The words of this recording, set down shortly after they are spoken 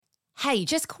Hey,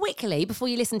 just quickly before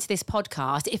you listen to this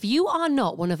podcast, if you are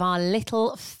not one of our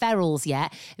little ferals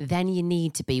yet, then you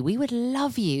need to be. We would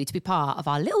love you to be part of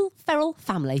our little feral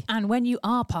family. And when you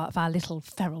are part of our little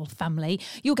feral family,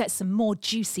 you'll get some more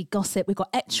juicy gossip. We've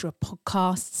got extra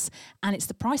podcasts, and it's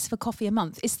the price of a coffee a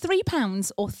month. It's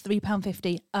 £3 or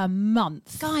 £3.50 a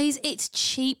month. Guys, it's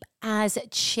cheap as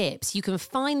chips. You can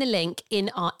find the link in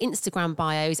our Instagram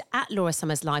bios at Laura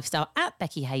Summers Lifestyle, at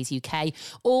Becky Hayes UK,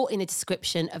 or in the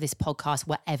description of this podcast,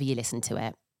 wherever you listen to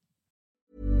it.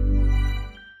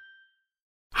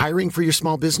 Hiring for your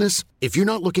small business? If you're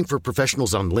not looking for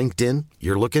professionals on LinkedIn,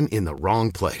 you're looking in the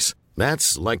wrong place.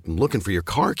 That's like looking for your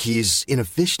car keys in a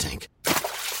fish tank.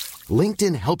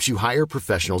 LinkedIn helps you hire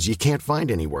professionals you can't find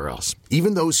anywhere else,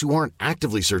 even those who aren't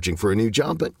actively searching for a new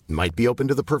job but might be open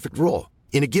to the perfect role.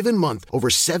 In a given month, over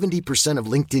 70% of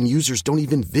LinkedIn users don't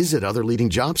even visit other leading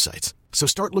job sites. So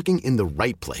start looking in the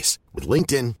right place. With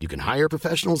LinkedIn, you can hire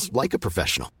professionals like a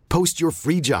professional. Post your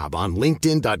free job on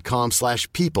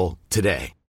linkedin.com/people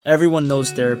today. Everyone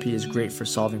knows therapy is great for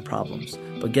solving problems,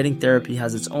 but getting therapy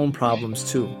has its own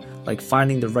problems too, like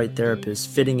finding the right therapist,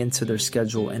 fitting into their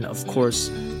schedule, and of course,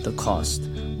 the cost.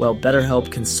 Well,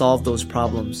 BetterHelp can solve those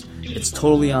problems. It's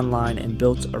totally online and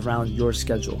built around your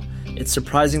schedule. It's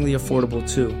surprisingly affordable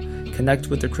too. Connect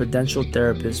with a credentialed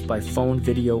therapist by phone,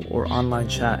 video, or online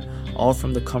chat, all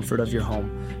from the comfort of your home.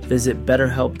 Visit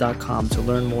BetterHelp.com to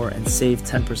learn more and save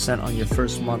 10% on your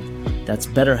first month. That's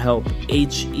BetterHelp,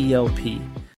 H-E-L-P.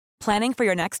 Planning for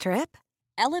your next trip?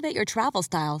 Elevate your travel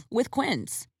style with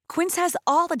Quince. Quince has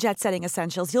all the jet-setting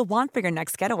essentials you'll want for your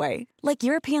next getaway, like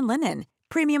European linen,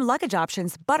 premium luggage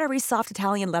options, buttery soft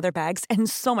Italian leather bags, and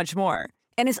so much more.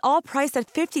 And is all priced at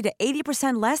 50 to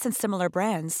 80% less than similar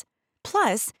brands.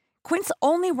 Plus, Quince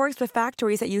only works with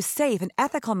factories that use safe and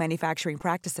ethical manufacturing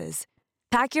practices.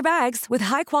 Pack your bags with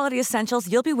high-quality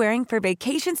essentials you'll be wearing for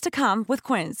vacations to come with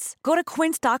Quince. Go to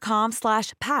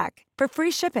quince.com/pack for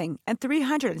free shipping and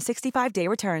 365-day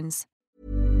returns.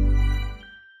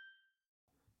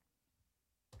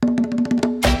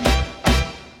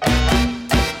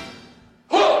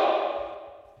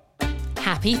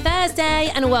 Happy Thursday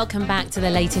and welcome back to the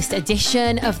latest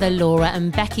edition of the Laura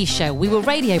and Becky Show. We were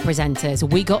radio presenters,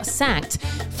 we got sacked,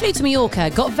 flew to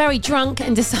Mallorca, got very drunk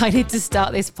and decided to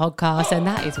start this podcast, and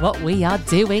that is what we are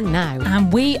doing now.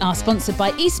 And we are sponsored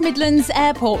by East Midlands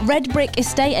Airport, Red Brick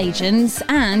Estate Agents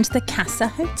and the Casa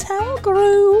Hotel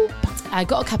Group. I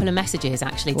got a couple of messages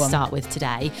actually to start with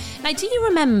today. Now, do you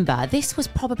remember, this was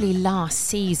probably last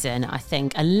season, I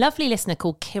think, a lovely listener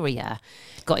called Kyria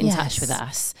got in touch with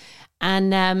us.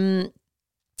 And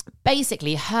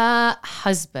basically, her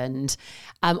husband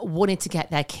wanted to get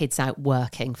their kids out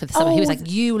working for the summer. He was like,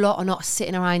 you lot are not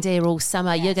sitting around here all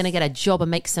summer. You're going to get a job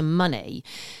and make some money.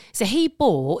 So he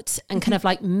bought and kind of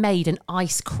like made an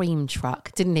ice cream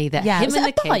truck, didn't he? That him and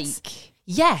the kids. Bike?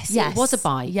 Yes, it was a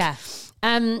bike. Yeah.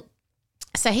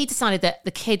 So he decided that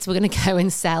the kids were going to go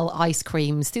and sell ice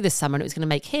creams through the summer, and it was going to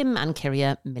make him and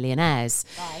Kyria millionaires.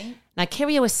 Right. Now,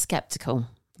 Kyria was sceptical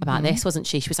about this, wasn't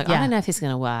she? She was like, I don't know if this is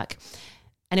going to work.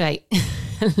 Anyway,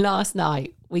 last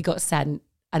night we got sent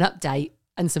an update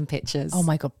and some pictures. Oh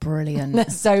my God, brilliant.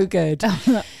 They're so good.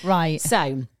 Right.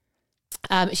 So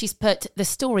she's put, the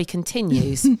story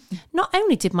continues. Not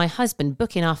only did my husband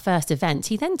book in our first event,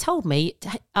 he then told me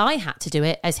I had to do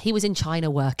it as he was in China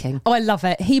working. Oh, I love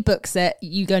it. He books it,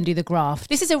 you go and do the graft.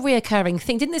 This is a reoccurring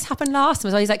thing. Didn't this happen last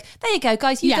time? So he's like, there you go,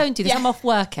 guys, you go and do this. I'm off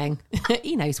working.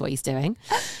 He knows what he's doing.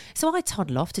 So I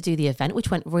toddled off to do the event,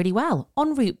 which went really well.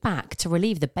 En route back to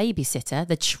relieve the babysitter,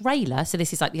 the trailer, so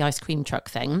this is like the ice cream truck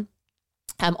thing,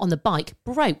 on the bike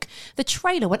broke. The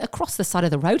trailer went across the side of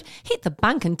the road, hit the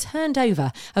bank and turned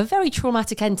over. A very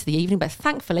traumatic end to the evening, but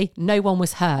thankfully no one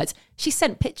was hurt. She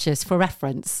sent pictures for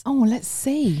reference. Oh, let's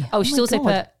see. Oh, she's also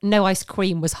put, no ice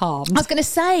cream was harmed. I was going to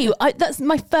say, that's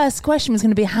my first question was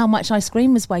going to be how much ice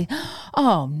cream was weighed.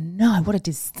 Oh no, what a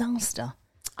disaster.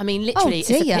 I mean, literally, it's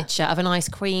a picture of an ice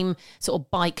cream sort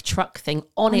of bike truck thing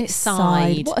on its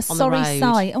side. What a on sorry the road.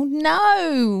 sight. Oh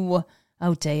no.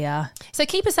 Oh dear. So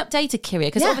keep us updated, Kyria,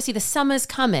 because obviously the summer's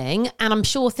coming and I'm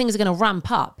sure things are going to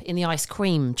ramp up in the ice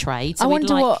cream trade. So I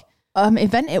wonder what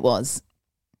event it was.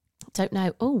 Don't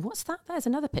know. Oh, what's that? There's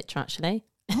another picture, actually.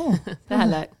 Oh. There,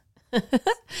 look.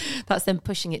 That's them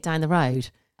pushing it down the road.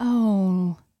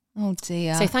 Oh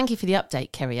dear. So thank you for the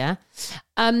update, Kyria.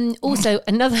 Also,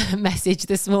 another message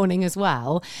this morning as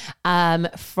well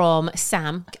from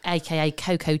Sam, aka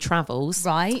Coco Travels.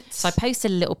 Right. So I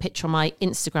posted a little picture on my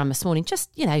Instagram this morning, just,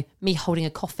 you know, me holding a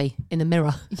coffee in the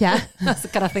mirror. Yeah. That's the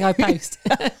kind of thing I post.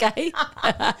 Okay.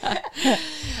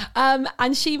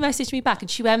 And she messaged me back and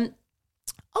she went,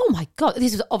 oh my God,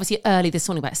 this was obviously early this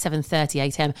morning, about 7:30,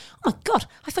 8 a.m. Oh my God,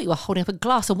 I thought you were holding up a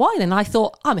glass of wine, and I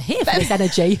thought, I'm here for this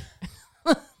energy.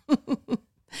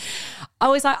 I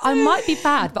was like, I might be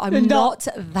bad, but I'm not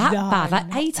that bad.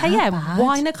 Like 8 a.m,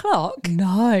 1 o'clock.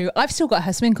 No, I've still got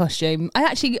her swim costume.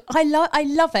 I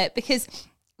love it because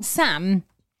Sam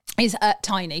is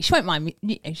tiny. She won't mind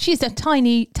me. She's a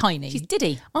tiny. She's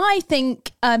Diddy. I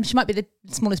think she might be the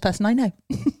smallest person I know.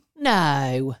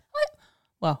 No.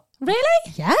 Well,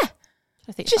 really? Yeah.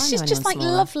 I think she's just like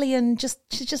smaller. Lovely and she's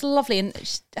just lovely and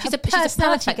she's a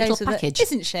perfect little package,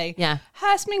 isn't she? Yeah.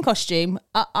 Her swimming costume.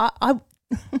 I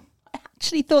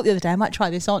actually thought the other day I might try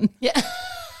this on. Yeah.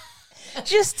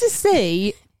 Just to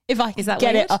see if I can get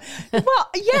weird? it on. Well,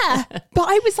 yeah. But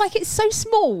I was like, it's so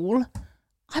small.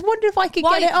 I wonder if I could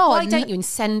get it on. Why don't you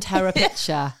send her a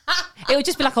picture? It would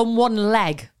just be like on one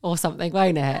leg or something,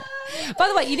 won't it? By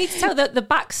the way, you need to tell the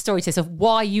backstory to this of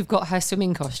why you've got her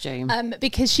swimming costume.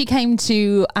 Because she came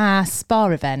to our spa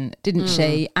event, didn't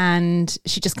she? And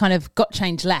she just kind of got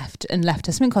changed left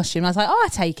her swimming costume. I was like, oh, I'll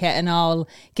take it and I'll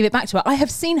give it back to her. I have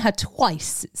seen her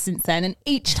twice since then. And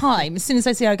each time, as soon as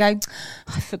I see her, I go,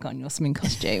 I've forgotten your swimming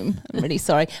costume. I'm really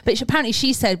sorry. But apparently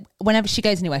she said whenever she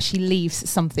goes anywhere, she leaves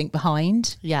something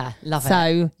behind. Yeah, love it.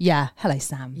 So, yeah. Hello,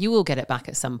 Sam. You will get it back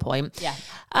at some point. Yeah.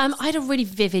 I had a really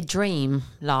vivid dream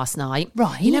last night.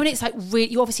 Right. You know when it's like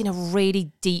you're obviously in a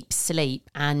really deep sleep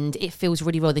and it feels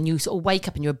really real. Then you sort of wake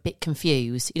up and you're a bit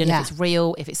confused. You don't know if it's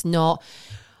real, if it's not.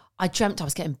 I dreamt I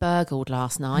was getting burgled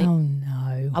last night. Oh,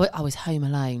 no. I was home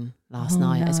alone last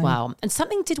night as well. And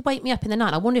something did wake me up in the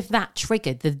night. I wonder if that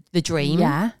triggered the dream.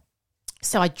 Yeah.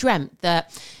 So I dreamt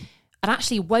that I'd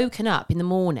actually woken up in the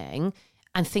morning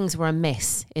and things were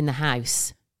amiss in the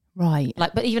house. Right.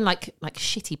 But even like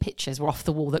shitty pictures were off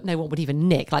the wall that no one would even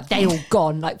nick. Like they all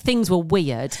gone. Like things were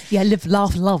weird. Yeah, live,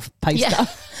 laugh, love poster. Yeah.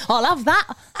 I love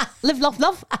that. Live, laugh,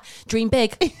 love. Dream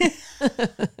big.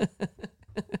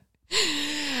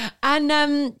 And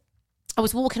I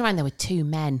was walking around. There were two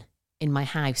men in my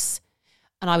house,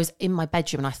 and I was in my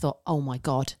bedroom. And I thought, oh my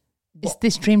God, does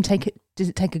this dream does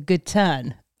it take a good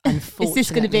turn? Unfortunately, is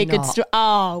this going to be a good story?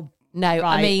 Oh no,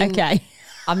 right, I mean, okay.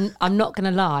 I'm not going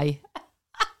to lie.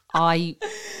 I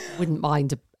wouldn't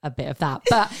mind a bit of that,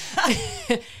 but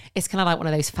it's kind of like one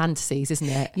of those fantasies, isn't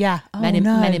it? Yeah. Men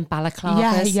in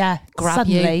balaclavas. Yeah. Grab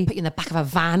Suddenly. you, put you in the back of a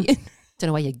van. Don't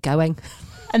know where you're going.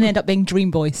 And they end up being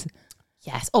dream boys.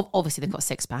 Yes. Obviously they've got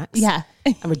six packs. Yeah.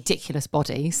 And ridiculous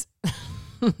bodies.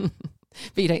 But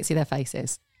you don't see their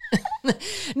faces.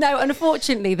 No,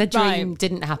 unfortunately the dream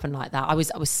didn't happen like that. I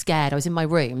was scared. I was in my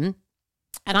room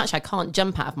and actually I can't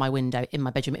jump out of my window in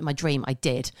my bedroom. In my dream I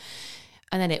did.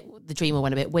 And then the dream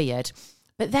went a bit weird.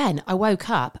 But then I woke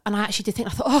up and I actually did think,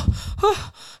 I thought,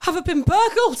 oh have I been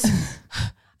burgled?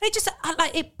 It just,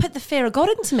 it put the fear of God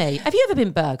into me. Have you ever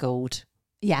been burgled?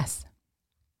 Yes.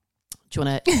 Do you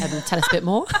want to tell us a bit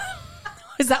more?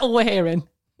 Is that all we're hearing?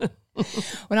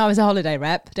 When I was a holiday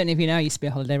rep, don't know if you know, I used to be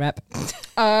a holiday rep.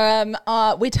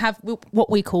 We'd have what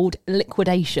we called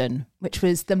liquidation, which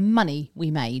was the money we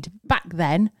made back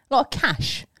then. A lot of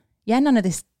cash. Yeah, none of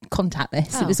this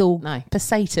contactless. It was all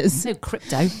pesetas. No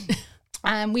crypto.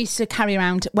 And we used to carry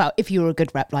around, well, if you were a good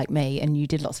rep like me and you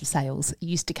did lots of sales, you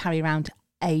used to carry around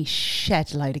a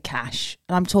shed load of cash.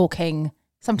 And I'm talking,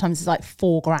 sometimes it's like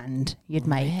 $4,000 you'd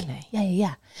make. Really?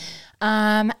 Yeah.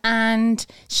 And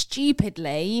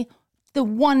stupidly, the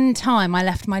one time I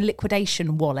left my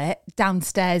liquidation wallet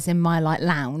downstairs in my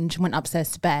lounge, went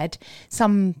upstairs to bed,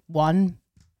 someone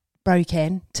broke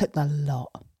in, took the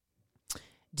lot.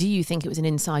 Do you think it was an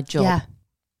inside job? Yeah.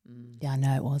 Yeah, I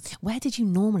know it was. Where did you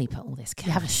normally put all this cash?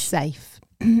 You have a safe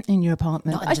in your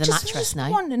apartment. Not under the mattress, no?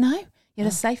 You had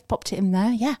a safe, popped it in there,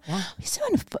 yeah. You're still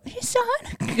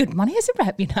earning good money as a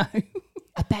rep, you know.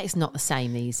 I bet it's not the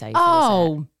same these days.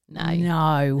 Oh, no.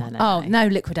 No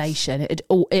liquidation.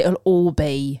 It'll all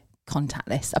be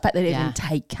contactless. I bet they didn't even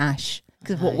take cash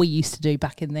because of what we used to do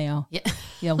back in the old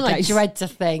days. Dread to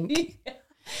think.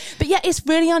 But yeah, it's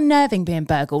really unnerving being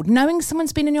burgled, knowing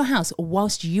someone's been in your house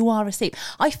whilst you are asleep.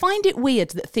 I find it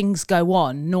weird that things go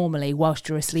on normally whilst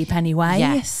you're asleep anyway.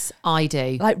 Yes, I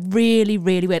do. Like really,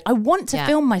 really weird. I want to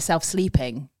film myself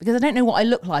sleeping because I don't know what I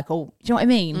look like or, do you know what I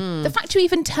mean? The fact you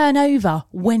even turn over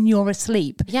when you're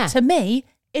asleep, to me,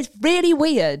 is really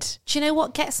weird. Do you know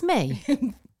what gets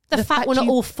me? The fact we're not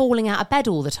all falling out of bed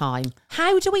all the time.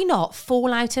 How do we not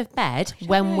fall out of bed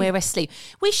when we're asleep?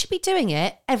 We should be doing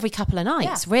it every couple of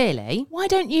nights, really. Why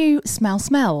don't you smell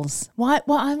smells? Why?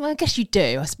 Well, I guess you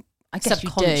do. I guess you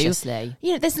do. Subconsciously.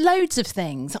 You know, there's loads of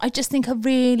things I just think are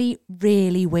really,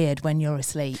 really weird when you're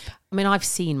asleep. I mean, I've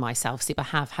seen myself sleep. I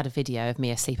have had a video of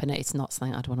me asleep, and it's not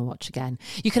something I'd want to watch again.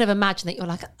 You can have imagined that you're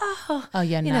like,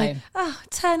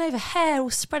 turn over, hair all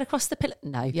spread across the pillow.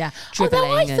 No, Yeah. dribbling.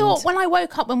 Although I thought when I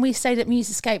woke up, when we stayed at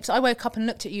Musescapes, I woke up and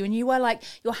looked at you and you were like,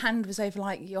 your hand was over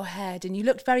like your head and you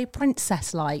looked very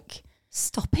princess-like.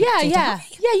 Stop it. Yeah, did yeah. I?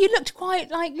 Yeah, you looked quite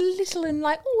like little and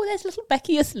like, oh, there's little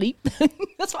Becky asleep.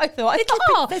 That's what I thought.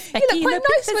 Little Princess you Becky look in quite a nice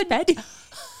princess when... bed.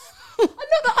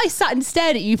 Not that I sat and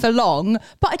stared at you for long,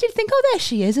 but I did think, oh, there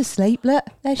she is asleep. Look,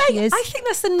 there she is. I think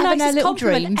that's the Having her nicest little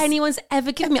compliment dreams. anyone's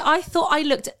ever given me. I thought I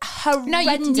looked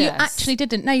horrendous. No, you actually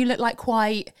didn't. No, you look like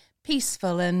quite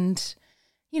peaceful and,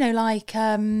 like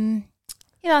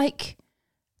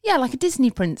like a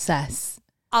Disney princess.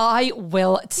 I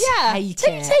will take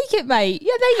it. Take it, mate.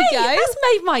 Yeah, there you go. That's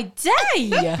made my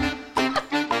day. I'm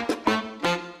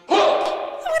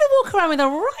going to walk around with a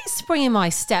right spring in my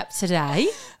step today.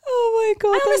 Oh my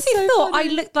God. I honestly that's so thought funny.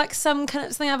 I looked like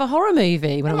something out of a horror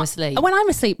movie when I'm asleep. When I'm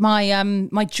asleep,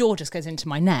 my jaw just goes into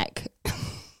my neck.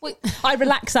 Wait. I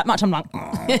relax that much. I'm like,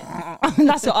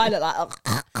 that's what I look like.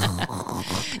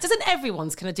 Doesn't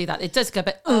everyone's going to do that? It does go,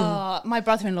 but My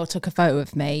brother-in-law took a photo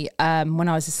of me when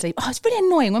I was asleep. Oh, it's really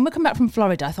annoying. When we come back from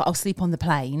Florida, I thought I'll sleep on the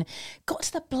plane. Got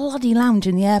to the bloody lounge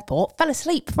in the airport, fell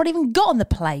asleep before I even got on the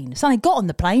plane. So I got on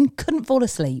the plane, couldn't fall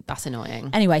asleep. that's annoying.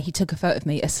 Anyway, he took a photo of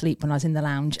me asleep when I was in the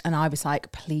lounge, and I was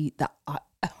like, please,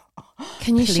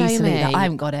 Can you please show delete me? that. I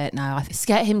haven't got it. No, I think.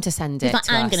 Get him to send it.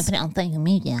 I'm going to put it on social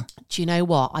media. Do you know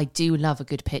what? I do love a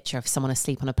good picture of someone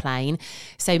asleep on a plane.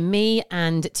 So me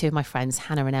and two of my friends,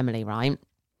 Hannah and Emily, right?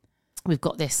 We've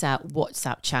got this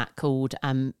WhatsApp chat called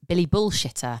Billy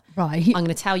Bullshitter. Right. I'm going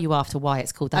to tell you after why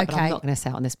it's called that, but I'm Okay. not going to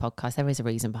say it on this podcast. There is a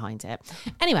reason behind it.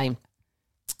 Anyway,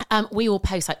 we all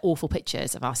post like awful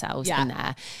pictures of ourselves in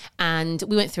there. And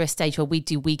we went through a stage where we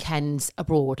do weekends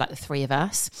abroad, like the three of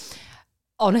us.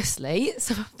 Honestly,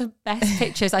 some of the best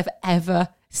pictures I've ever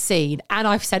seen, and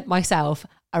I've sent myself,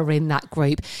 are in that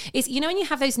group. It's, when you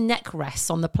have those neck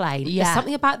rests on the plane, there's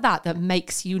something about that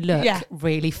makes you look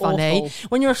really funny. Awful.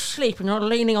 When you're asleep and you're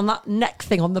leaning on that neck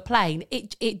thing on the plane,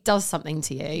 it does something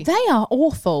to you. They are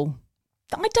awful.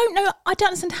 I don't know. I don't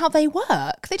understand how they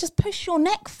work. They just push your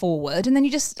neck forward, and then I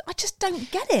just don't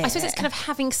get it. I suppose it's kind of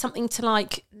having something to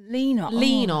like lean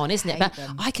on, isn't it? But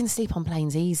I can sleep on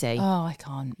planes easy. Oh, I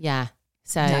can't. Yeah.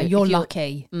 So No, you're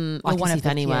lucky. I You're can one sleep of the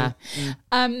anywhere.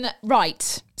 few.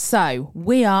 Right. So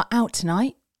we are out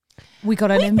tonight. We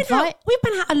got an invite. We've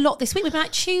been out a lot this week. We've been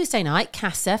out Tuesday night,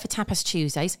 Casa for Tapas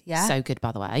Tuesdays. Yeah. So good,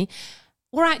 by the way.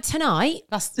 We're out tonight.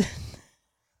 That's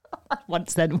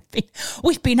once then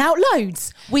we've been out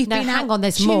loads. We've been hang out on,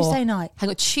 there's Tuesday more. night. Hang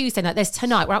on, Tuesday night. There's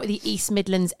tonight. We're out with the East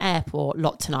Midlands Airport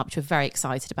lot tonight, which we're very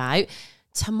excited about.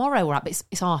 Tomorrow we're up.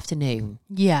 It's afternoon.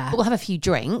 Yeah. But we'll have a few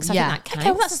drinks. I think that counts.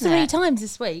 Okay, well, that's doesn't 3 it? times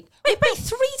this week. Wait,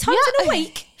 3 times in a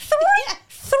week? Three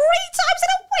times in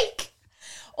a week?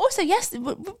 Also, yes,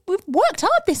 we've worked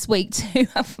hard this week too,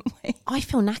 haven't we? I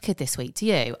feel knackered this week. Do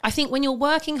you? I think when you're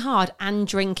working hard and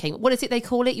drinking, what is it they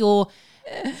call it? You're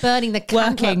burning the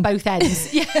candle at both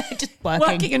ends. Yeah, Just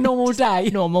working a normal day.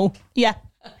 Normal. Yeah.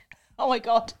 Oh my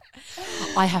God.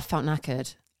 I have felt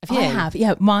knackered. Have you? I have,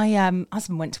 yeah. My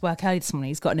husband went to work early this morning.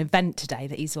 He's got an event today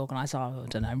that he's organised. I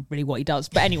don't know really what he does,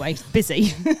 but anyway, he's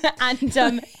busy. And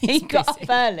he got up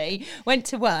early, went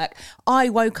to work. I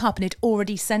woke up and it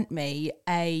already sent me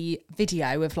a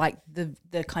video of like the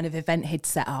kind of event he'd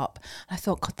set up. And I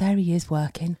thought, God, there he is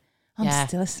working. I'm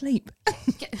still asleep.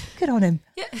 Good on him.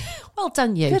 Yeah. Well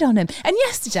done, you. Good on him. And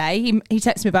yesterday, he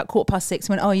texted me about 6:15.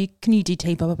 Went, oh, can you do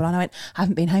tea, blah, blah, blah. And I went, I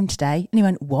haven't been home today. And he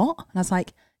went, what? And I was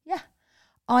like,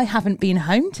 I haven't been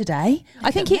home today.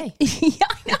 I think yeah,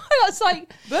 I know. I was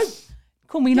like,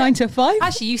 call me 9 to 5.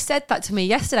 Actually, you said that to me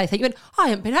yesterday. I think you went, I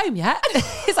haven't been home yet.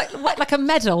 It's like a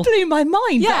medal. Blew my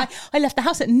mind. Yeah. I left the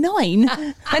house at 9.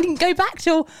 I didn't go back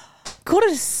till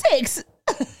 6:15.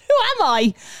 Who am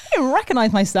I? I didn't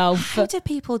recognise myself. How do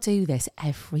people do this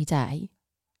every day?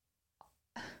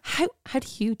 How do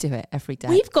you do it every day?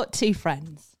 We've got 2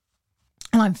 friends,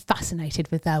 and I'm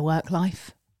fascinated with their work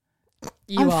life.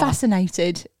 I'm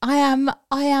fascinated. I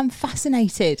am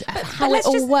fascinated at how it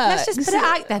all works. Let's just put it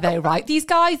out there though, right? These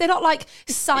guys, they're not like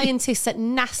scientists at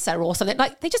NASA or something.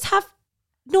 Like they just have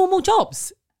normal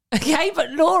jobs. Okay,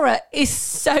 but Laura is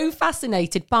so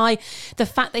fascinated by the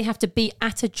fact they have to be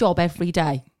at a job every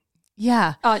day.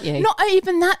 Yeah. Aren't you? Not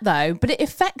even that though, but it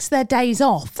affects their days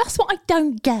off. That's what I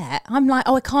don't get. I'm like,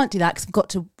 oh, I can't do that because I've got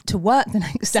to to work the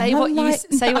next day. Say what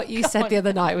like, you said the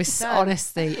other night. It was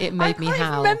honestly, it made me howl. I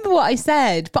can't remember what I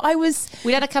said, but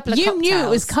we had a couple of you cocktails. knew it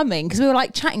was coming because we were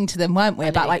like chatting to them, weren't we,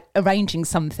 about like arranging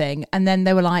something, and then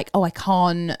they were like, oh, I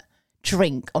can't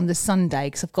drink on the Sunday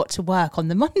because I've got to work on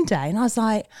the Monday, and I was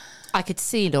like, I could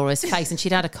see Laura's face, and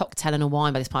she'd had a cocktail and a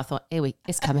wine by this point. I thought,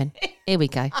 it's coming. Here we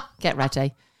go. Get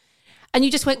ready. And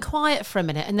you just went quiet for a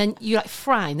minute, and then you like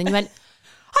frowned, and you went,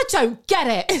 I don't get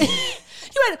it.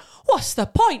 You went, what's the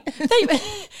point?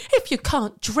 If you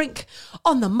can't drink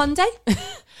on the Monday,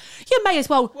 you may as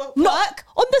well work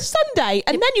on the Sunday,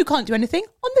 and then you can't do anything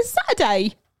on the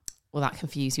Saturday. Well, that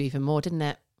confused you even more, didn't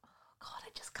it? God, I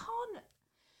just can't.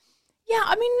 Yeah,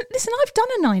 I mean, listen, I've done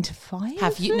a 9 to 5.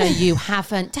 Have you? No, you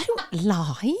haven't. Don't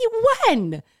lie.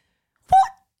 When?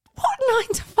 What 9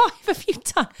 to 5 have you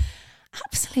done?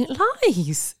 Absolute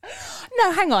lies.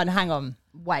 No, hang on.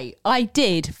 Wait, I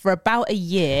did for about a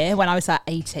year when I was like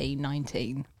 18,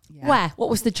 19. Yeah. Where? What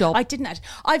was the job? I didn't actually.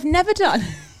 I've never done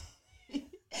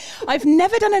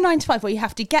a 9 to 5 where you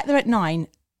have to get there at 9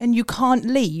 and you can't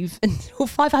leave until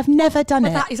 5. I've never done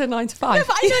it. That is a 9 to 5.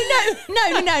 No,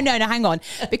 but no, hang on.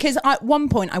 Because at one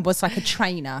point I was like a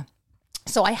trainer.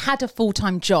 So I had a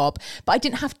full-time job, but I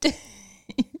didn't have to...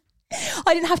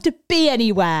 I didn't have to be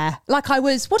anywhere. Like I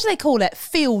was, what do they call it?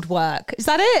 Field work. Is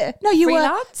that it? No, you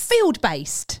were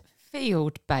field-based.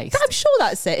 Field-based. I'm sure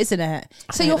that's it, isn't it?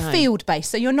 So you're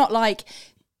field-based. So you're not like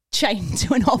chained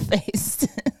to an office.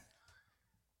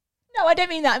 No, I don't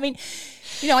mean that. I mean,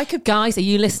 you know, I could... Guys, are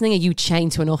you listening? Are you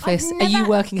chained to an office? Are you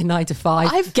working a 9 to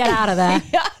 5? Get out of there.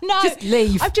 No. Just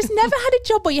leave. I've just never had a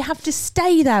job where you have to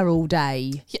stay there all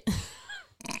day. Yeah.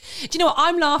 Do you know what?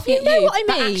 I'm laughing at you. You know what I mean?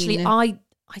 But actually,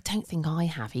 I don't think I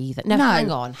have either. No. Hang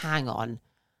on.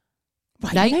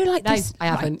 Right, no, you know, like no, this, I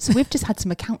haven't. Right, so we've just had some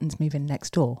accountants move in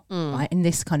next door, right, in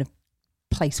this kind of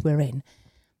place we're in.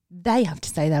 They have to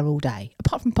stay there all day,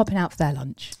 apart from popping out for their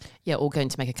lunch. Yeah, or going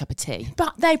to make a cup of tea.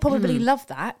 But they probably love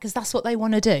that because that's what they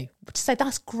want to do. So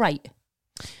that's great.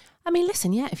 I mean,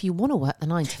 listen, yeah, if you want to work the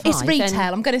 9 to 5... It's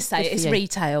retail, I'm going to say it's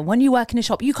retail. When you work in a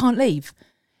shop, you can't leave.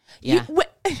 Yeah.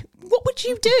 What would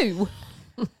you do?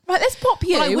 Right, let's pop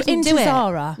you into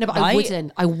Zara. No, but right?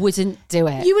 I wouldn't do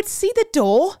it. You would see the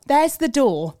door. There's the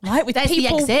door, right? With There's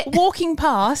people the exit. walking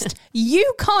past.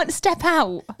 You can't step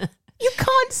out. You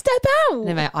can't step out.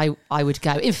 No, mate, I would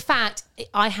go. In fact,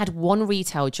 I had one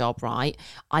retail job, right?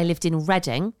 I lived in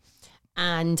Reading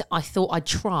and I thought I'd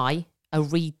try a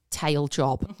retail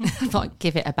job. I thought I'd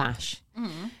give it a bash.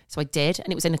 So I did,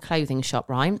 and it was in a clothing shop,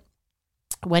 right?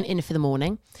 I went in for the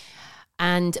morning.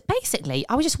 And basically,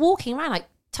 I was just walking around, like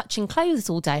touching clothes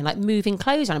all day, and like moving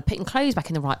clothes around and putting clothes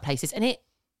back in the right places. And it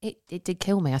did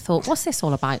kill me. I thought, what's this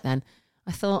all about then?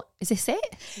 I thought, is this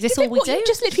it? Is this all we do? You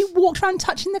just literally walked around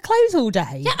touching the clothes all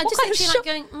day? Yeah, I just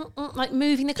literally like going, like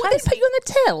moving the clothes. What, they put you on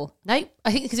the till? No,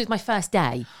 I think because it was my first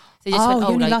day. So they just you went,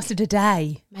 only lasted a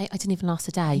day. Mate, I didn't even last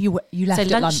a day. You left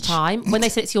so at lunchtime, when they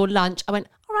said it's your lunch, I went,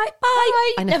 all right,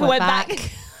 bye. I never went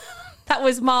back. That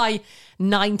was my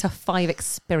 9 to 5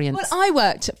 experience. Well, I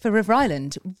worked for River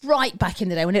Island right back in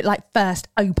the day when it like first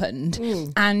opened.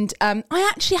 And I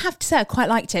actually have to say I quite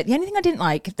liked it. The only thing I didn't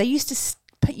like, they used to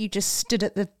put you just stood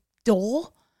at the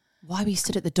door. Why were you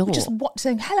stood at the door? Just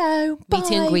saying hello,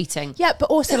 meeting bye. And greeting. Yeah, but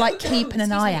also like keeping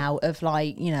an eye out of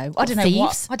like, you know, I don't know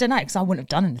what. I don't know because I wouldn't have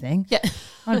done anything. Yeah.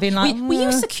 I'd have been like, were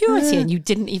you security and you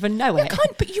didn't even know it?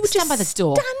 But you would stand just by the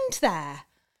door. stand there.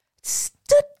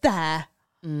 Stood there.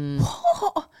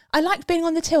 What? I liked being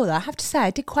on the till though. I have to say, I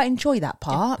did quite enjoy that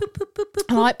part. Yeah. Boop, boop, boop,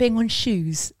 boop, I like being on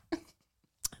shoes.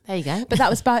 There you go. But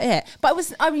that was about it. But I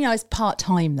was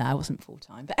part-time there. I wasn't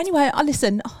full-time. But anyway, I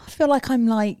feel like I'm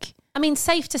like... I mean,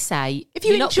 safe to say, if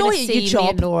you enjoy your job, me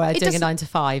and Laura doing a 9 to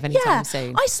 5 anytime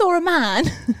soon. I saw a man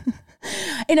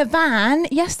in a van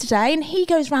yesterday and he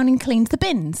goes round and cleans the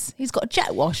bins. He's got a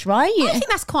jet wash, right? I think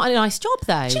that's quite a nice job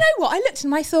though. Do you know what? I looked at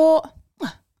him, I thought,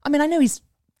 I mean, I know he's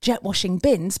jet washing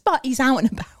bins, but he's out and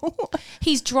about.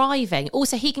 He's driving.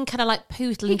 Also, he can kind of like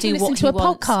poodle and do what he wants. He can listen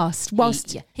to a podcast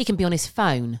whilst... He can be on his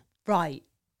phone. Right.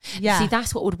 Yeah. See,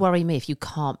 that's what would worry me if you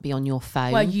can't be on your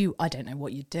phone. Well, I don't know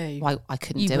what you'd do. Well, I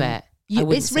couldn't do it.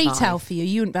 It's retail for you.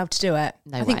 You wouldn't be able to do it.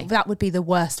 No I think that would be the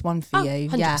worst one for you.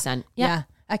 100%. Yeah.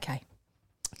 Okay.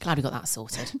 Glad we got that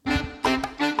sorted.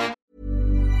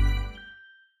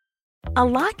 A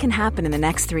lot can happen in the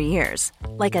next 3 years.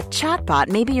 Like a chatbot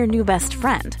may be your new best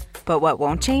friend. But what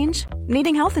won't change?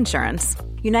 Needing health insurance.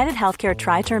 United Healthcare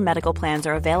Tri-Term Medical Plans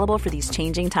are available for these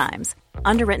changing times.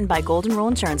 Underwritten by Golden Rule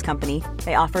Insurance Company,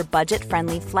 they offer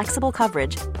budget-friendly, flexible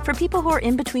coverage for people who are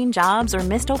in between jobs or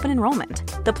missed open enrollment.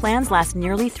 The plans last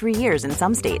nearly 3 years in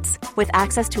some states, with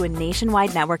access to a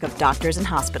nationwide network of doctors and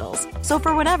hospitals. So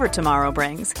for whatever tomorrow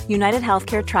brings, United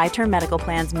Healthcare Tri-Term Medical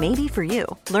Plans may be for you.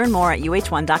 Learn more at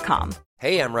uh1.com.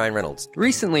 Hey, I'm Ryan Reynolds.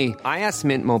 Recently, I asked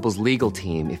Mint Mobile's legal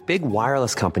team if big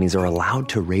wireless companies are allowed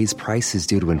to raise prices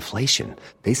due to inflation.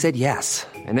 They said yes.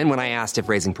 And then when I asked if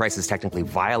raising prices technically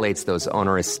violates those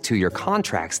onerous 2-year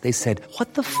contracts, they said,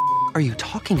 "What the f*** are you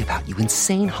talking about, you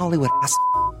insane Hollywood ass?"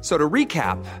 So to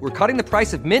recap, we're cutting the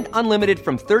price of Mint Unlimited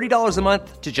from $30 a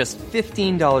month to just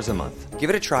 $15 a month. Give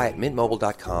it a try at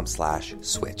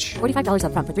mintmobile.com/switch. $45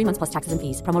 up front for 3 months plus taxes and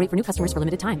fees. Promo rate for new customers for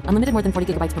limited time. Unlimited more than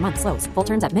 40 gigabytes per month. Slows full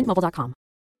terms at mintmobile.com.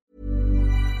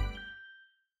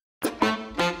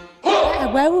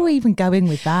 Where were we even going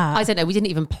with that? I don't know. We didn't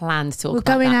even plan to talk We're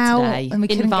about going that out today. and we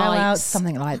couldn't go out, Invites.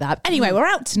 something like that. Anyway, we're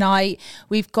out tonight.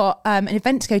 We've got an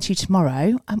event to go to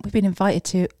tomorrow. We've been invited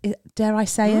to, dare I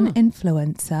say, an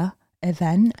influencer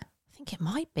event. I think it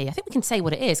might be. I think we can say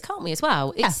what it is, can't we, as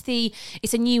well? It's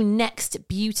a new Next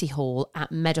Beauty Hall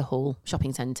at Meadowhall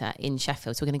Shopping Centre in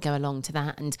Sheffield. So we're going to go along to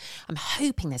that. And I'm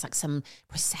hoping there's like some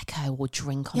Prosecco or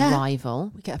drink on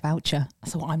arrival. We get a voucher.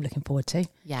 That's what I'm looking forward to.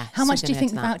 Yeah. How so much we're do you gonna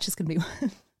think go the to that. voucher's going to be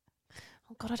worth?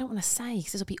 Oh, God, I don't want to say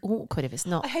because this will be awkward if it's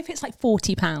not. I hope it's like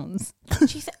 £40. Do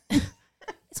you think-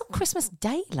 it's on Christmas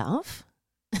Day, love.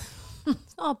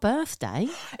 It's not our birthday.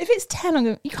 If it's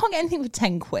 10, you can't get anything for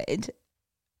 10 quid.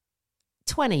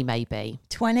 20 maybe.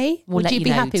 20? We'll Would let you you be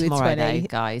know happy with tomorrow 20? though,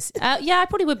 guys. Yeah, I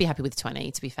probably would be happy with 20,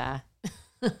 to be fair.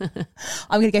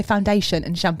 I'm going to go foundation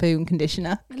and shampoo and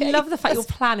conditioner. I love the fact you're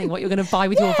planning what you're going to buy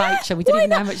with your voucher. We don't even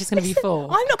know how much it's going to be for.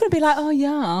 I'm not going to be like, oh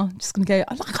yeah, I'm just going to go.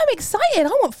 I'm excited. I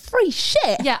want free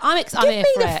shit. Yeah, I'm Give excited. me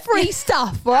the free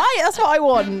stuff, right? That's what I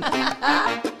want.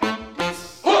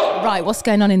 Right, what's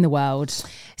going on in the world?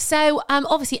 So,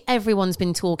 obviously, everyone's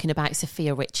been talking about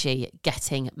Sophia Richie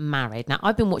getting married. Now,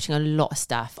 I've been watching a lot of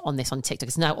stuff on this on TikTok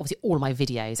because now, obviously, all of my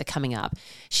videos are coming up.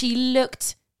 She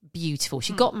looked beautiful.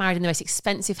 She got married in the most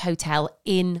expensive hotel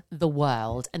in the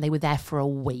world, and they were there for a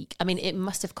week. I mean, it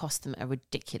must have cost them a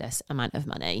ridiculous amount of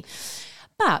money.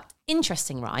 But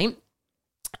interesting, right?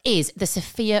 Is the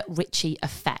Sophia Richie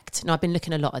effect. Now, I've been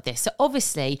looking a lot at this. So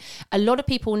obviously, a lot of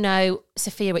people know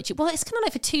Sophia Richie. Well, it's kind of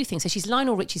like for two things. So she's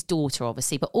Lionel Richie's daughter,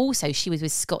 obviously, but also she was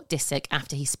with Scott Disick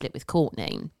after he split with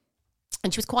Courtney.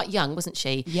 And she was quite young, wasn't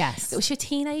she? Yes. Was she a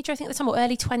teenager, I think, at the time, or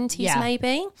early 20s Yeah.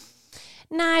 maybe?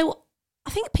 Now, I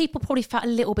think people probably felt a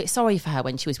little bit sorry for her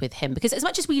when she was with him because as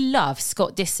much as we love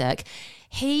Scott Disick,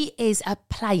 he is a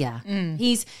player.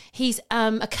 He's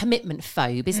a commitment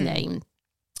phobe, isn't he?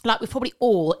 Like we've probably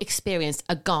all experienced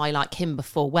a guy like him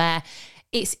before where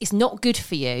it's not good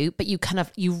for you, but you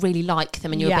really like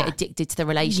them and you're a bit addicted to the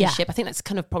relationship. I think that's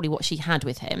kind of probably what she had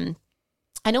with him.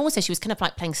 And also she was kind of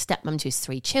like playing stepmom to his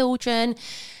 3 children.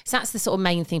 So that's the sort of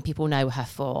main thing people know her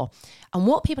for. And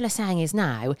what people are saying is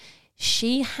now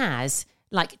she has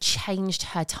like changed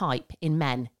her type in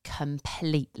men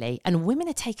completely. And women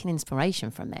are taking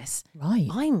inspiration from this. Right.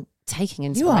 I'm taking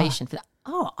inspiration for that.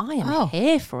 Oh, I am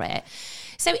here for it.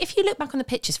 So if you look back on the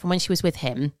pictures from when she was with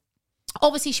him,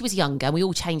 obviously she was younger. We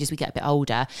all change as we get a bit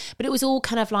older, but it was all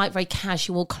kind of like very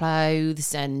casual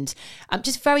clothes and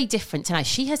just very different to now.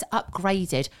 She has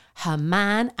upgraded her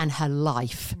man and her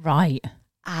life. Right.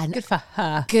 And Good for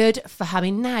her. Good for her. I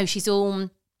mean, now it's all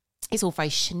very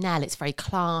Chanel. It's very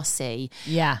classy.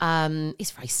 Yeah.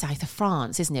 It's very south of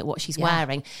France, isn't it, what she's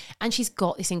wearing? And she's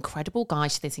got this incredible guy.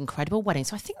 She did this incredible wedding.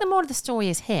 So I think the moral of the story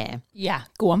is here. Yeah.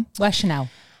 Go on. Wear Chanel.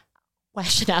 Wear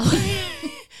Chanel.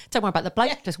 Don't worry about the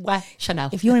bloke, just wear Chanel.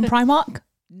 If you're in Primark,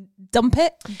 dump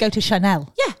it, go to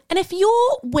Chanel. Yeah, and if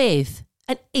you're with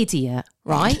an idiot,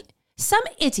 right? Some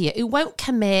idiot who won't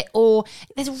commit or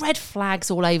there's red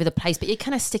flags all over the place, but you're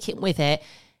kind of sticking with it,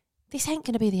 this ain't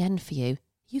going to be the end for you.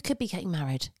 You could be getting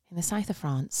married in the south of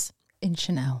France. In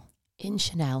Chanel. In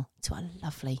Chanel to a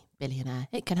lovely billionaire.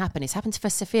 It can happen. It's happened for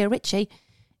Sophia Richie.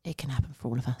 It can happen for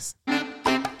all of us.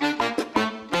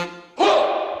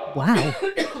 Wow.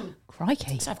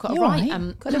 Crikey. So I've got You're a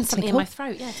right. got something in my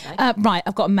throat, today. Right,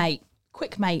 I've got a mate.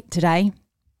 Quick mate today.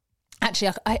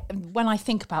 Actually, when I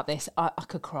think about this, I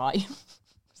could cry.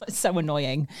 It's so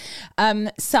annoying.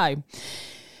 So,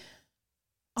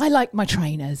 I like my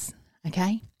trainers,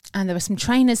 okay? And there were some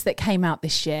trainers that came out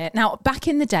this year. Now, back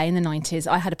in the day, in the 90s,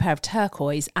 I had a pair of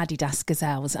turquoise Adidas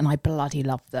Gazelles and I bloody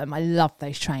loved them. I love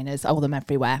those trainers. I wore them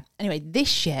everywhere. Anyway,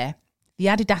 this year, the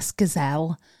Adidas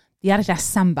Gazelle, the Adidas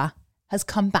Samba has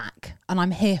come back and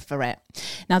I'm here for it.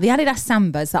 Now, the Adidas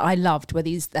Sambas that I loved were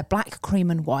they're black, cream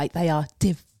and white. They are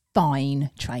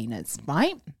divine trainers,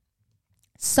 right?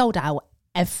 sold out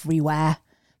everywhere.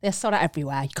 They're sold out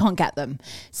everywhere. You can't get them.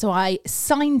 So I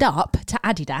signed up to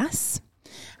Adidas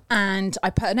and I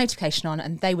put a notification on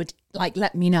and they would like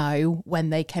let me know when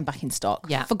they came back in stock.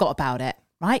 Yeah. Forgot about it.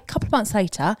 Right. A couple of months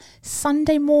later,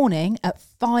 Sunday morning at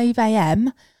 5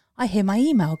 a.m, I hear my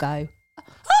email go.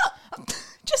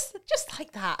 Just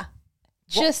like that.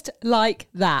 Just like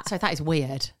that. So that is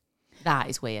weird. That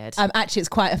is weird. Actually, it's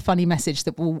quite a funny message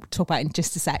that we'll talk about in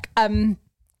just a sec. And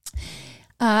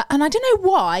I don't know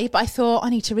why, but I thought I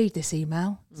need to read this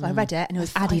email. So I read it and it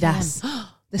was Adidas.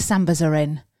 The Sambas are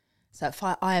in. So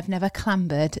I have never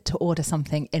clambered to order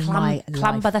something in my life.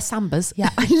 Clamber the Sambas. Yeah,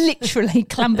 I literally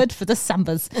clambered for the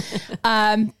Sambas.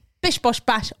 Bish bosh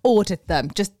bash, ordered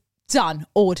them. Just done,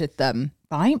 ordered them,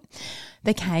 right?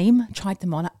 They came, tried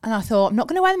them on, and I thought, I'm not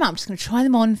going to wear them out. I'm just going to try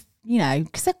them on, you know,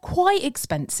 because they're quite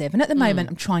expensive. And at the moment,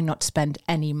 I'm trying not to spend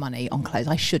any money on clothes.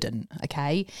 I shouldn't,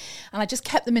 okay? And I just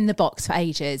kept them in the box for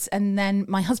ages. And then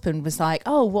my husband was like,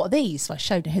 oh, what are these? So I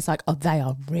showed him. He's like, oh, they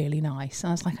are really nice. And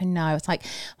I was like, I know. It's like,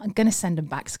 I'm going to send them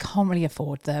back because I can't really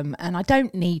afford them. And I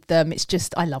don't need them. It's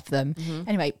just, I love them.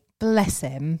 Anyway, bless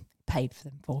him, paid for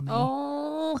them for me.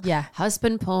 Oh, yeah.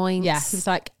 Husband points. Yeah, he was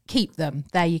like, keep them.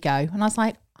 There you go. And I was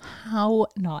like, how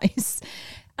nice.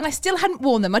 And I still hadn't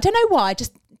worn them. I don't know why. I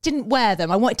just didn't wear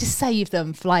them. I wanted to save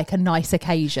them for like a nice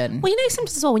occasion. Well, you know,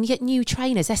 sometimes as well, when you get new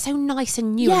trainers, they're so nice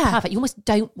and new and perfect. You almost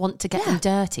don't want to get them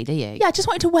dirty, do you? Yeah, I just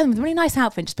wanted to wear them with a really nice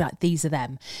outfit and just be like, these are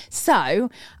them. So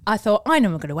I thought, I know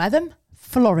I'm going to wear them.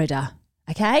 Florida.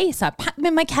 Okay. So I packed them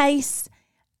in my case,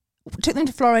 took them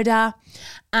to Florida,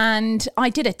 and I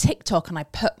did a TikTok and I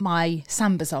put my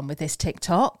Sambas on with this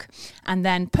TikTok and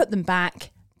then put them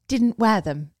back. Didn't wear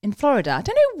them in Florida. I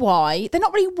don't know why. They're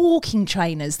not really walking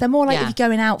trainers. They're more like if you're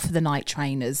going out for the night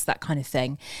trainers, that kind of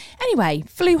thing. Anyway,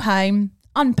 flew home,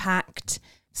 unpacked,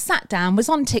 sat down, was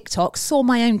on TikTok, saw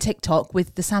my own TikTok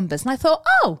with the Sambas, and I thought,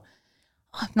 oh,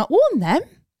 I've not worn them.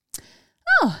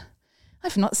 Oh,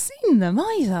 I've not seen them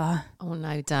either. Oh,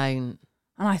 no, don't.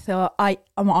 And I thought,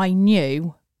 I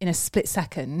knew in a split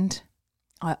second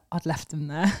I'd left them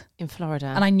there. In Florida.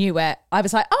 And I knew it. I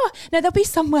was like, oh, no, they'll be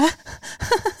somewhere.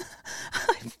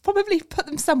 I probably put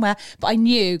them somewhere. But I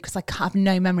knew because I have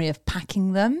no memory of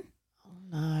packing them. Oh,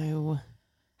 no.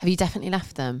 Have you definitely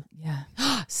left them? Yeah.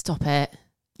 Stop it.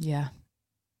 Yeah.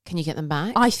 Can you get them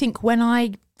back? I think when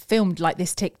I filmed like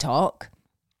this TikTok,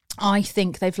 I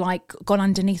think they've like gone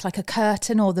underneath like a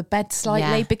curtain or the bed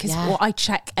slightly because I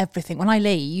check everything. When I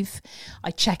leave, I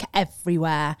check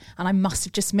everywhere and I must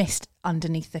have just missed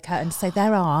underneath the curtain. So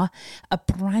there are a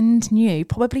brand new,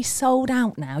 probably sold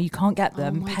out now, you can't get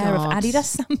them, pair of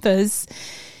Adidas Sambas.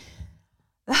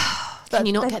 Can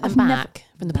you not get them back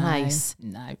from the place?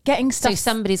 No. Getting stuff. So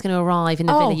somebody's going to arrive in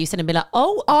the villa, you said, and be like,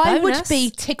 oh, I bonus. would be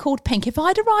tickled pink if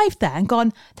I'd arrived there and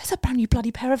gone, there's a brand new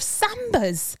bloody pair of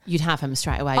Sambas. You'd have them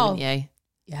straight away, wouldn't you?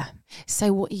 Yeah.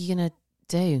 So what are you going to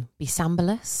do? Be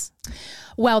Sambaless?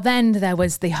 Well, then there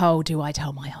was the whole, do I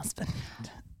tell my husband?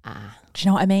 Do you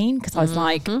know what I mean? Because I was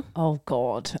like, oh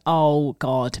God.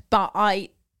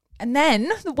 And then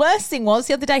the worst thing was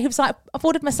the other day he was like, I've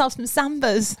ordered myself some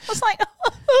Sambas. I was like,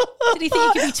 did he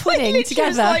think you could be twinning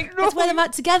together? Like, let's wear them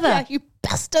out together. Yeah, you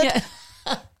bastard. Yeah.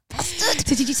 Bastard.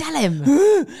 So did you tell him?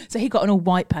 So he got an all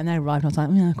white pair and they arrived and I was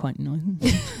like, yeah, quite nice.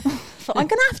 I'm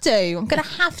going to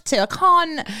have to. I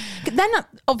can't. Then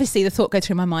obviously the thought goes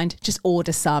through my mind, just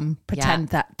order some, pretend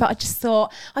that. But I just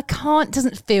thought, I can't,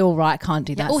 doesn't feel right. I can't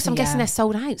do that. Also, I'm guessing they're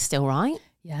sold out still, right?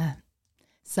 Yeah.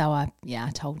 So I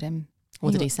told him.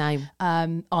 What did he say?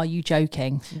 Are you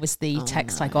joking? Was the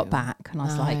text I got back. And I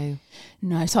was like,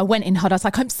 no. So I went in hard. I was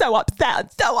like, I'm so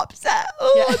upset.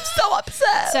 Oh, I'm so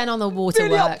upset. Turn on the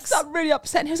waterworks. I'm really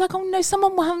upset. And he was like, oh no,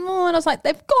 someone want more. And I was like,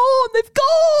 they've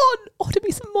gone. Order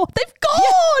me some more. They've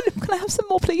gone. Can I have some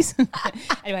more, please?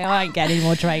 Anyway, I ain't getting any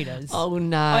more trainers. Oh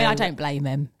no. I don't blame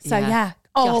him. So yeah.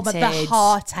 Oh, but the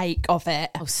heartache of it.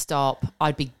 Oh, stop.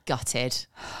 I'd be gutted.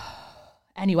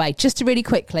 Anyway, just to really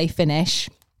quickly finish.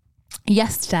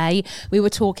 Yesterday, we were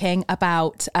talking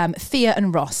about Thea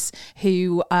and Ross,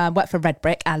 who work for Red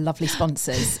Brick, our lovely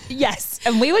sponsors. Yes.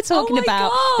 And we were talking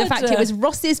about the fact it was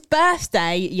Ross's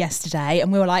birthday yesterday.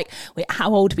 And we were like,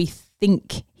 how old do we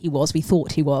think he was? We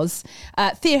thought he was.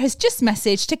 Thea has just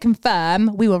messaged to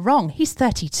confirm we were wrong. He's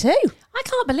 32. I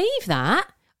can't believe that.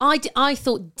 I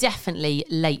thought definitely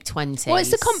late 20s. Well,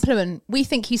 it's a compliment. We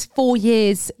think he's 4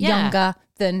 years younger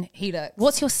than he looks.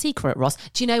 What's your secret, Ross?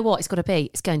 Do you know what it's got to be?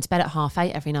 It's going to bed at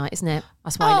 8:30 every night, isn't it?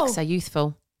 That's why he looks so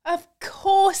youthful. Of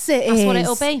course it is. That's what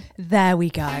it'll be. There we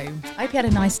go. I hope you had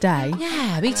a nice day.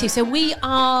 Yeah, me too. So we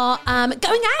are going out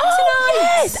tonight.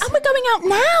 Yes, and we're going out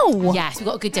now. Yes, we've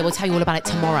got a good deal. We'll tell you all about it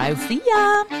tomorrow. See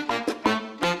ya.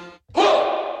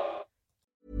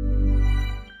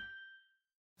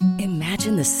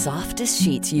 Imagine the softest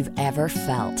sheets you've ever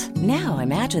felt. Now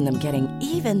imagine them getting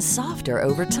even softer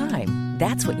over time.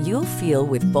 That's what you'll feel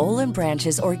with Boll &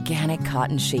 Branch's organic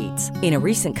cotton sheets. In a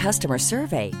recent customer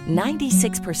survey,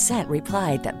 96%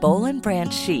 replied that Boll &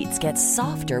 Branch sheets get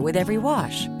softer with every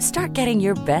wash. Start getting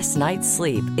your best night's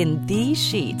sleep in these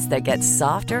sheets that get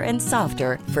softer and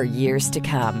softer for years to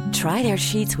come. Try their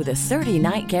sheets with a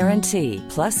 30-night guarantee.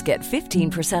 Plus, get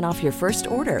 15% off your first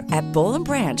order at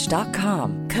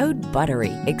bollandbranch.com. Code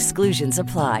BUTTERY. Exclusions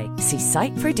apply. See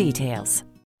site for details.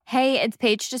 Hey, it's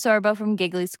Paige DeSorbo from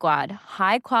Giggly Squad.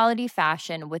 High quality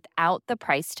fashion without the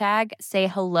price tag. Say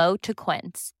hello to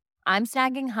Quince. I'm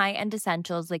snagging high-end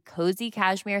essentials like cozy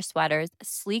cashmere sweaters,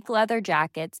 sleek leather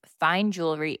jackets, fine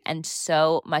jewelry, and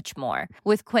so much more.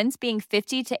 With Quince being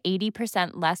 50 to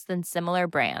 80% less than similar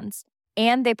brands.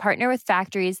 And they partner with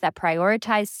factories that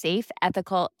prioritize safe,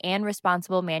 ethical, and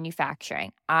responsible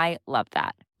manufacturing. I love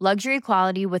that. Luxury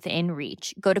quality within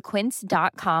reach. Go to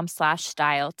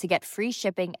quince.com/style to get free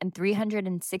shipping and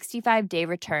 365-day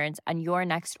returns on your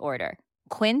next order.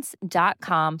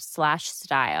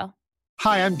 Quince.com/style.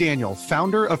 Hi, I'm Daniel,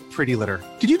 founder of Pretty Litter.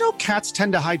 Did you know cats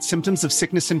tend to hide symptoms of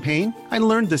sickness and pain? I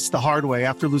learned this the hard way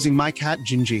after losing my cat,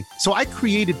 Gingy. So I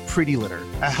created Pretty Litter,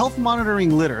 a health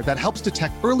monitoring litter that helps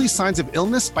detect early signs of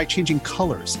illness by changing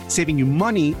colors, saving you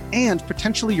money and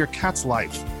potentially your cat's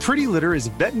life. Pretty Litter is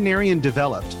veterinarian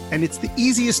developed, and it's the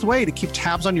easiest way to keep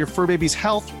tabs on your fur baby's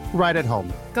health right at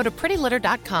home. Go to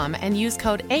prettylitter.com and use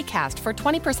code ACAST for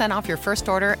 20% off your first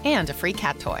order and a free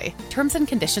cat toy. Terms and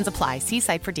conditions apply. See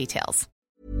site for details.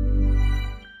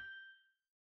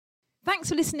 Thanks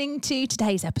for listening to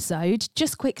today's episode.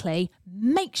 Just quickly,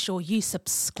 make sure you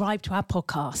subscribe to our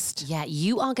podcast. Yeah,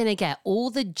 you are going to get all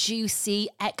the juicy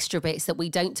extra bits that we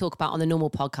don't talk about on the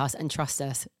normal podcast, and trust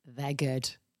us, they're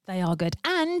good. They are good.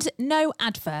 And no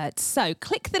adverts. So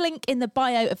click the link in the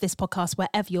bio of this podcast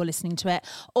wherever you're listening to it,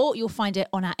 or you'll find it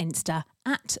on our Insta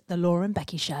at The Laura and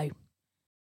Becky Show.